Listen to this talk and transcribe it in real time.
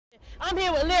I'm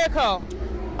here with Lyrikal.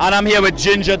 And I'm here with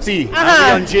Ginger T.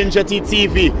 I'm on Ginger T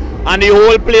TV. And the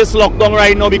whole place locked down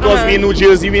right now because we in New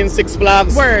Jersey, we in Six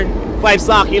Flags. Word.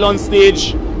 5-Star Hill on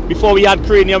stage. Before we had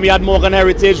Cranium, we had Morgan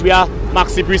Heritage, we had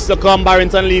Maxi Priest come,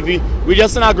 Barrington Levy. We're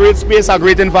just in a great space, a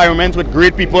great environment with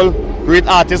great people, great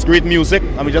artists, great music,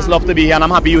 and we just love to be here, and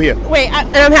I'm happy you're here. Wait,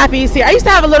 and I'm happy he's here. I used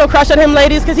to have a little crush on him,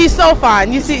 ladies, because he's so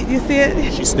fun. You see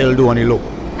it? She still do on the low.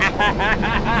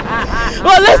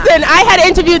 Well, listen, I had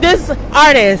interviewed this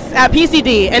artist at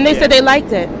PCD, and they said they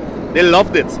liked it. They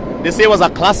loved it. They say it was a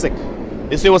classic.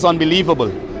 They say it was unbelievable.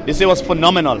 They say it was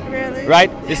phenomenal. Really? Right?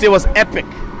 They say it was epic.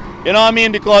 You know what I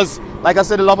mean? Because, like I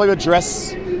said, they love how you dress.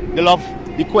 They love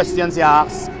the questions you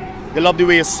ask. They love the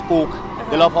way you spoke.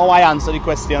 They love how I answer the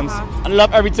questions. And they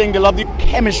love everything. They love the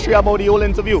chemistry about the whole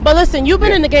interview. But listen, you've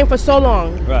been in the game for so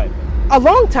long. Right. A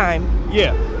long time.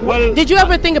 Yeah. Well, did you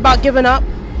ever think about giving up?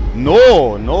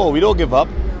 No, we don't give up.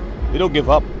 We don't give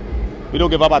up. We don't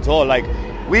give up at all. Like,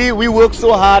 we work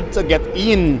so hard to get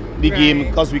in the game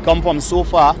because we come from so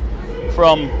far.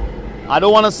 From, I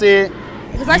don't want to say,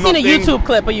 because I seen a YouTube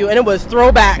clip of you and it was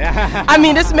throwback. I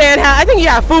mean, this man had, I think you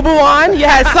had FUBU on, you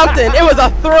had something. It was a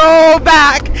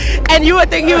throwback, and you would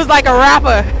think he was like a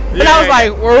rapper. And I was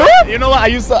like, whoop. You know what? I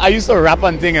used to rap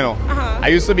and thing, you know. I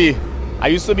used to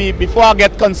be before I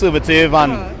get conservative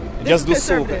and just do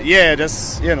so. Yeah,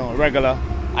 just, you know, regular.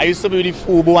 I used to be with the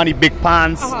FUBU and the big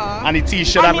pants and the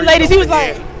t-shirt. I mean, ladies, he was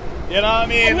like, you know what I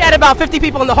mean? And he had about 50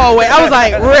 people in the hallway. I was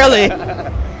like, really?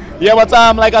 Yeah, but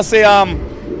like I say,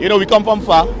 you know, we come from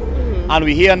far, and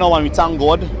we're here now, and we thank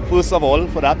God, first of all,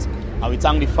 for that. And we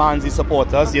thank the fans, the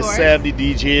supporters, yourself, the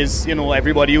DJs, you know,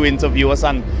 everybody who interview us,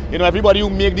 and, you know, everybody who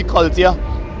make the culture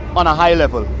on a high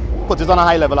level. Put it on a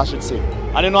high level, I should say.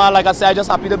 And, you know, like I say, I'm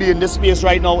just happy to be in this space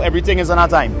right now. Everything is on our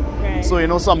time. Right. So, you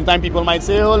know, sometimes people might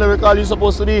say, oh, Lyrikal, you're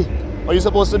supposed to be, or you're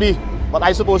supposed to be. But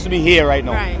I'm supposed to be here right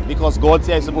now. Because God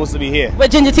said I'm supposed to be here.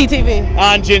 With Ginger T TV.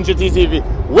 And Ginger T TV.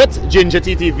 With Ginger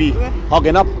T TV.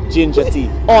 Hugging up Ginger T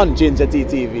on Ginger T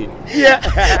TV. Yeah.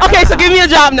 Okay, so give me a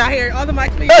job now here. All the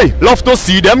mics for you. Hey, love to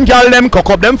see them, girl, them cock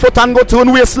up them foot and go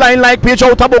turn waistline like page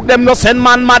out a book. Them no send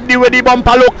man mad the way the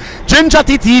bumper look. Ginger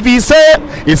T TV say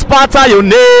it's part of your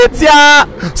nature.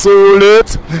 So let,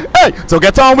 hey, so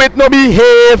get on with no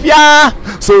behavior.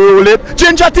 So let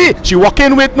Ginger T, she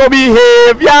walking with no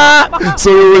behavior.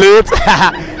 So late.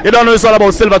 You don't know it's all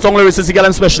about Silver Tongue Lyricist, Girl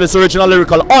and Specialist, Original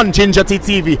Lyrikal on Ginger T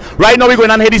TV. Right now we're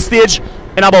going on hit the stage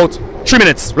in about 3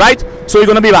 minutes, right? So we're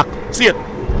going to be back. See you.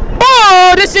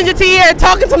 Oh, this Ginger T here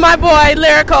talking to my boy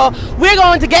Lyrikal. We're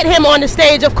going to get him on the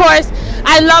stage, of course.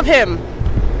 I love him.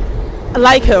 I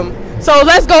like him. So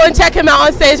let's go and check him out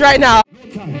on stage right now.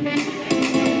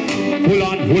 Hold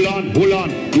on.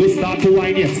 We'll start to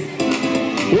wind it.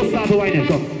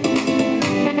 Come.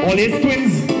 All his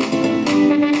twins,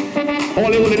 all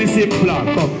they hold the same flag.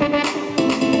 Come.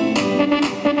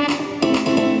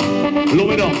 Look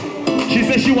me down. She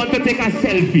said she want to take a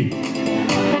selfie.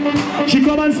 She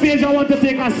come on stage and want to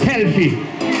take a selfie.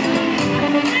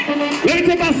 Let me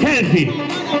take a selfie.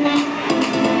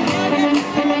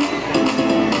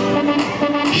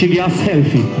 She get a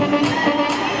selfie.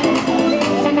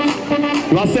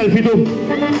 You want a selfie too?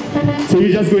 So you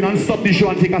just go in and stop the show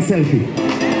and take a selfie.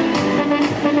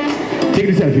 Take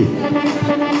the selfie.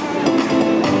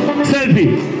 Selfie.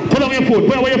 Put on your phone.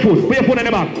 Put away your phone. Put your phone in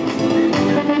the back.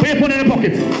 Put your phone in the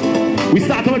pocket. We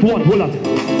start with one. Hold on.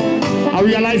 I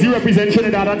realize you represent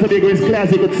Trinidad and Tobago as clear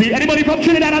as you could see. Anybody from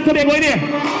Trinidad and Tobago in here?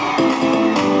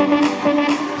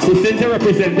 So since you're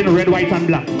representing red, white and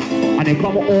black, and they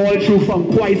come all through from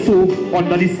quite so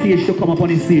under the stage to come up on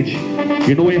the stage,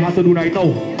 you know what you have to do right now?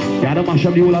 You have to mash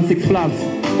up the whole of Six Flags.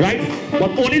 Right?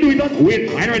 But only do it that. Wait,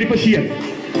 I ain't ready for she yet.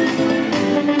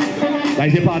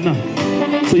 That's your partner.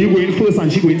 So you go in first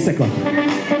and she go in second.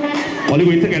 All you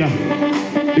going together.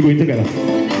 You going together.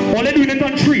 Only doing it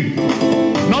on 3.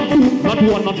 Not 2, not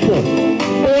 1, not 4.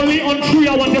 Only on 3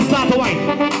 I want to start to wine.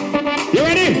 You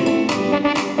ready?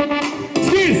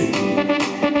 Squeeze.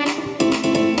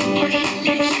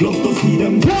 Love to see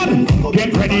them. 1.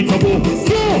 Get ready to go. 2.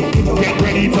 Get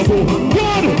ready to go. 1, 2,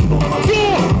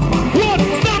 1.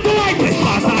 Start to wine. Let's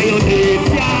pass out your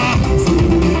days. Yeah.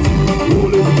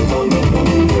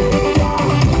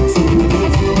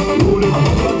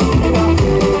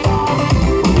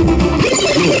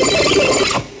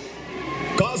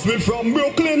 Cause we're from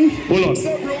Brooklyn. Hold on.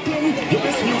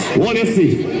 What do you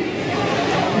see?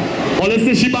 What do you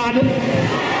see she bad?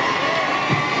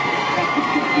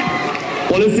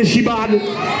 What do you see she bad?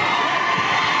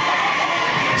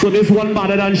 So this one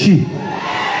better than she.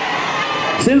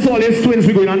 Since all these twins,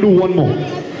 we're going to do one more.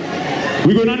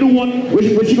 We're going to do one. Where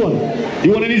she gone?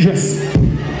 You want any dress?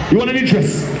 You want an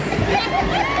interest?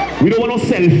 We don't want no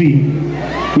selfie.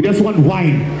 We just want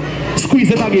wine.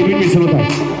 Squeeze it again with me some time.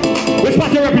 Which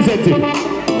part you representing?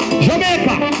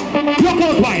 Jamaica. Block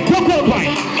out wine. Block out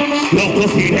wine. Look to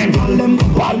see them.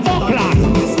 Buckland.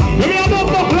 We have no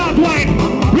Buckland wine.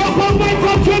 Block out wine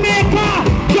from Jamaica.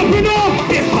 Jumping up.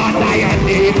 It's part I am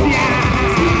this. Yeah.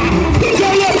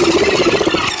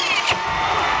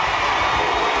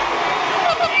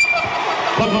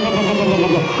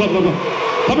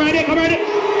 Come right here.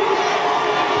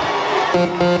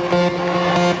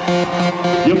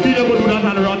 You feel you gonna do that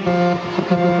and run?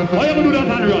 Or you gonna do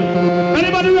that and run?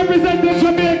 Anybody representing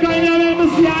Jamaica in your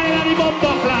embassy and the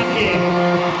bumper class here?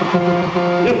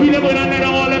 You feel you gonna let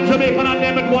all them Jamaican and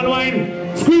them with one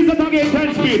wine? Squeeze it again,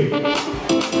 10 speed.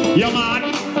 Yeah, man.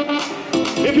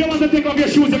 If you want to take off your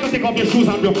shoes, you can take off your shoes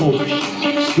and broke out.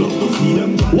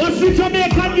 Watch the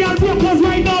Jamaican girl broke out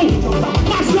right now.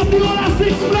 Mash up the whole of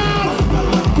 6 flags.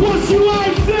 What's your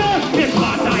wife say? It's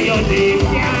part of your day,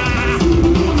 yeah.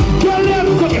 Tell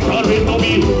them, so get on with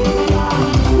me.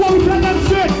 What we tell them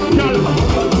straight? Tell them,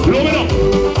 low it up.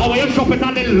 I want you to drop it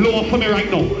a little lower for me right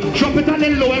now. Drop it a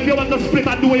little low if you want to split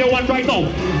and do what you want right now. 1,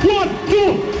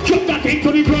 2, drop that thing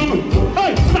to the ground.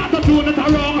 Hey, start to doing it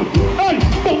wrong. Hey,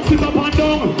 bounce it up and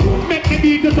down. Make me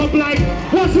beat it up like,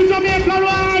 what's the Jamaican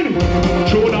wine?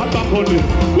 Show that back on me.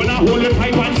 When I hold it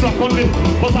tight and suck on me.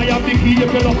 But I have the key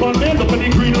if you look on me. Look at the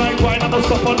green light wine and the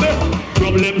stuff on me.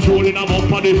 Problems rolling them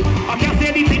up on it. I can't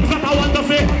say the things that I want to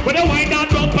say. When they wind that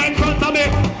bump in front of me.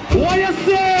 What you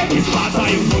say? It's part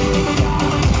time.